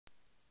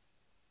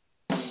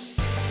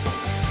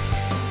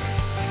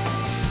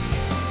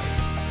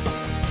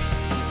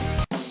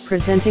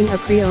Presenting a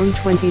pre-owned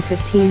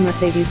 2015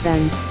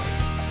 Mercedes-Benz.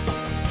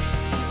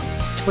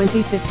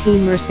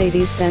 2015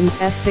 Mercedes-Benz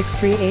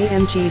S63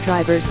 AMG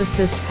Driver's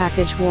Assist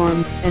Package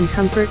Warm and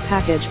Comfort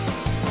Package.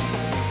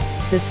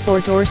 This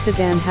four-door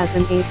sedan has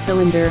an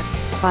 8-cylinder,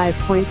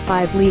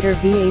 5.5-liter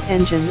V8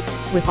 engine,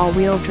 with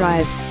all-wheel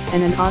drive,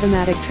 and an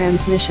automatic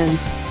transmission.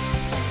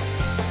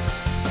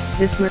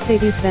 This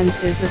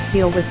Mercedes-Benz is a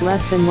steal with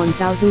less than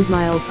 1,000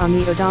 miles on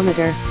the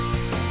odometer.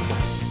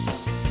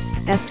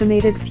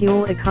 Estimated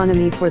fuel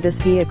economy for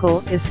this vehicle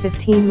is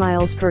 15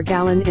 miles per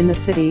gallon in the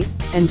city,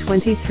 and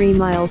 23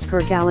 miles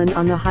per gallon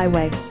on the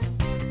highway.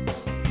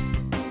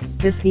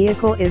 This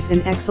vehicle is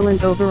in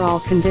excellent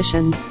overall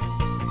condition.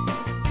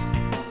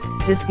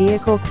 This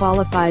vehicle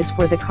qualifies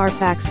for the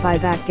Carfax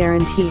buyback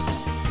guarantee.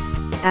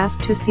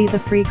 Ask to see the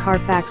free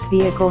Carfax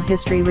Vehicle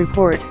History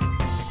Report.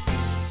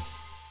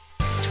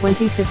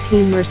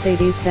 2015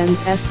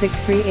 Mercedes-Benz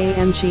S63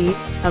 AMG,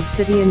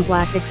 Obsidian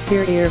black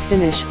exterior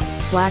finish,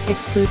 black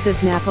exclusive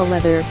NAPPA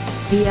leather,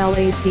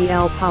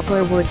 BLACL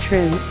poplar wood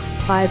trim,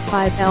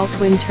 5.5L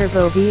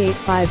twin-turbo V8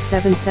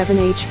 577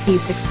 HP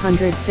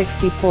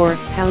 664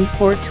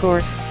 pound-feet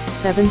torque,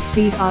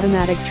 7-speed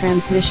automatic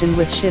transmission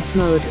with shift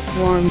mode,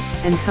 warm,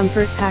 and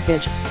comfort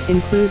package,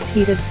 includes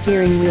heated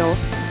steering wheel,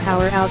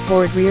 power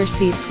outboard rear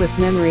seats with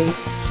memory,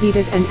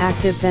 heated and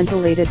active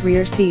ventilated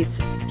rear seats,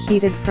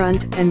 heated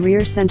front and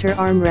rear center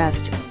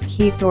armrest,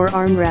 heat door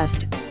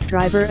armrest,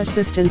 driver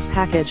assistance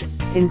package,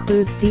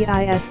 includes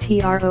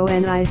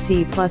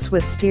DISTRONIC Plus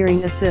with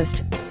steering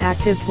assist,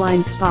 active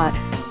blind spot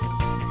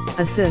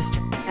assist,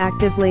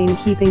 active lane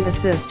keeping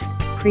assist,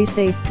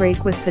 pre-safe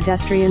brake with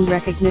pedestrian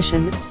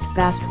recognition,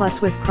 BAS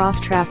Plus with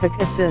cross-traffic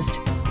assist,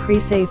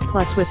 pre-safe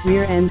plus with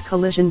rear-end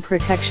collision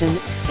protection,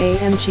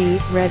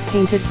 AMG red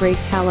painted brake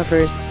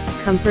calipers,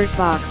 comfort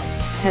box,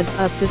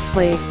 heads-up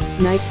display,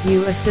 night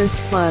view assist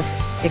plus,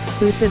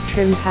 exclusive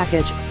trim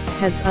package,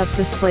 heads-up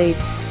display,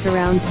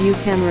 surround view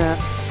camera,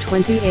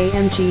 20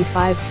 AMG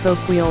 5-spoke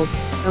wheels,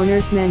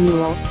 owner's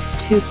manual,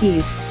 2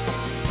 keys.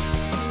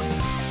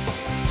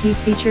 Key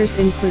features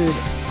include,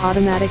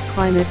 automatic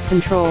climate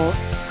control,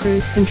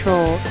 cruise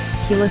control,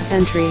 keyless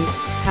entry,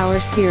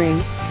 power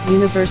steering,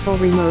 universal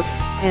remote,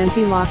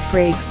 anti-lock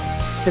brakes,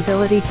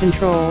 stability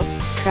control,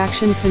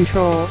 traction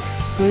control,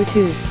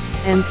 Bluetooth,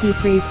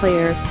 MP3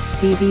 player,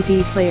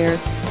 DVD player,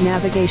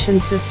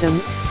 navigation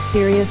system,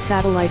 Sirius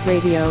satellite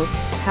radio,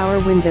 power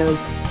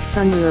windows,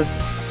 sunroof,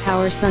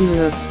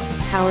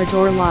 power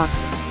door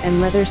locks,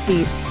 and leather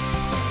seats.